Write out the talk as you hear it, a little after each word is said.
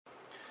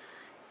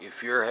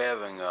If you're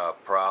having a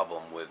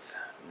problem with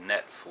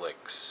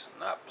Netflix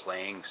not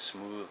playing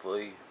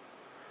smoothly,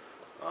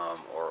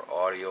 or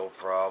audio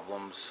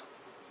problems,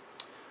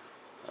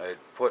 I'd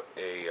put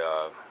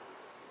a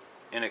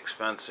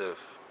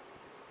inexpensive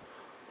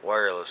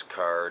wireless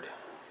card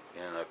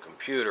in a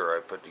computer I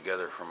put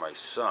together for my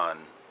son,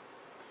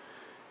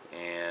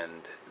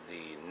 and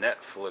the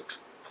Netflix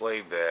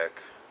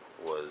playback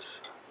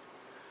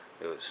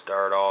it would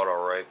start out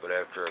alright, but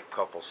after a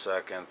couple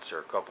seconds or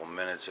a couple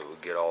minutes it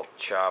would get all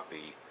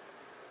choppy,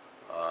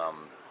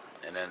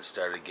 and then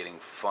started getting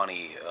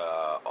funny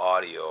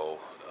audio,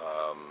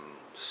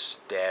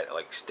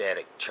 like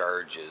static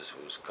charges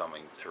was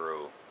coming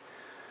through.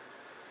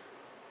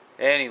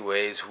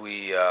 Anyways,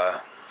 we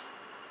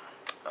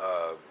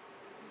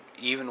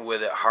even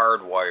with it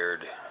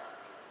hardwired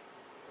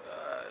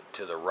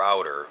to the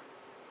router,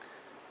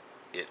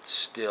 it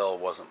still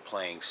wasn't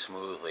playing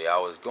smoothly. I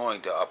was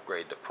going to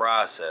upgrade the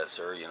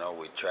processor,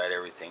 we tried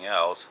everything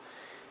else,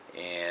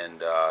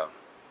 and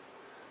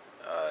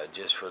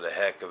just for the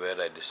heck of it,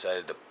 I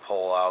decided to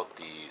pull out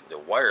the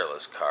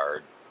wireless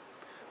card.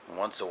 And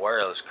once the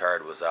wireless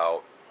card was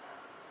out,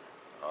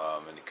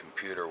 and the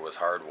computer was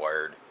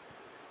hardwired,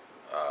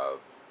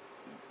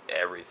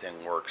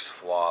 everything works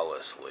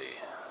flawlessly.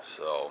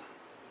 So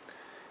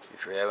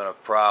if you're having a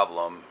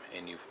problem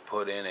and you've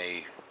put in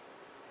a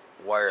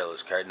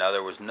wireless card, now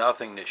there was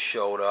nothing that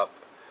showed up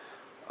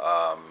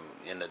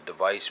in the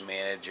device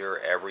manager,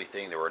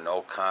 everything, there were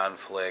no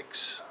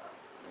conflicts,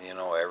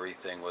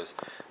 everything was,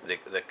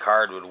 the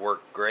card would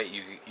work great.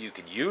 You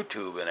could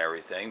YouTube and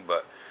everything,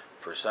 but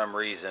for some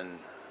reason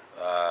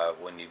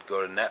when you'd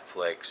go to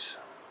Netflix,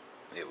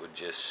 it would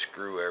just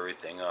screw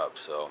everything up.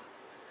 So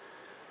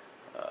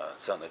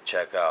something to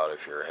check out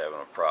if you're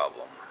having a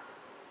problem.